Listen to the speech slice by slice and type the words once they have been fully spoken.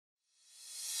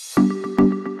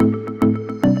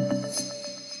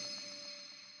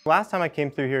last time I came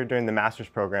through here during the master's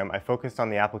program, I focused on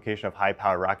the application of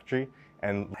high-power rocketry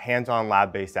and hands-on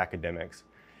lab-based academics.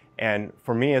 And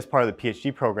for me, as part of the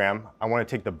PhD program, I want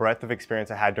to take the breadth of experience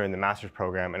I had during the master's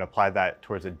program and apply that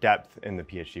towards a depth in the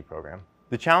PhD program.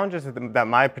 The challenges that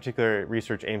my particular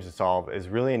research aims to solve is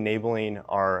really enabling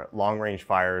our long-range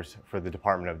fires for the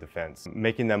Department of Defense,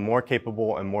 making them more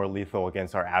capable and more lethal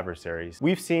against our adversaries.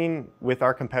 We've seen with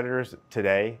our competitors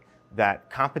today that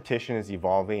competition is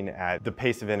evolving at the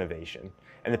pace of innovation.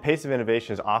 And the pace of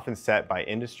innovation is often set by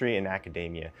industry and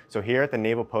academia. So here at the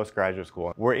Naval Postgraduate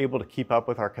School, we're able to keep up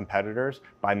with our competitors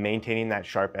by maintaining that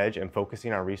sharp edge and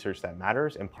focusing on research that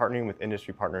matters and partnering with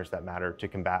industry partners that matter to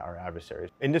combat our adversaries.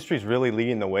 Industry is really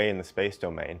leading the way in the space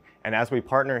domain. And as we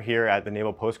partner here at the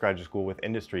Naval Postgraduate School with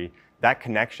industry, that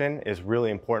connection is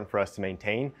really important for us to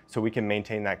maintain so we can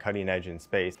maintain that cutting edge in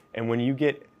space. And when you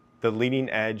get the leading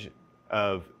edge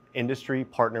of industry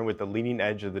partner with the leading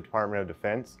edge of the Department of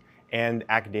Defense and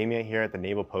academia here at the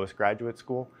Naval Postgraduate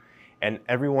School, and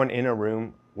everyone in a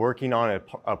room working on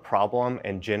a problem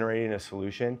and generating a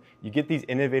solution, you get these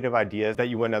innovative ideas that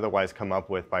you wouldn't otherwise come up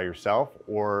with by yourself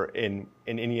or in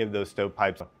any of those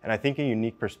stovepipes. And I think a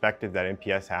unique perspective that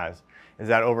NPS has is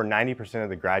that over 90% of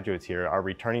the graduates here are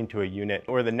returning to a unit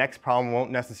where the next problem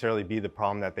won't necessarily be the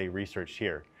problem that they researched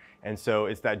here. And so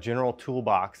it's that general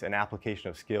toolbox and application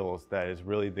of skills that is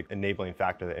really the enabling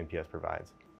factor that NPS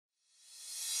provides.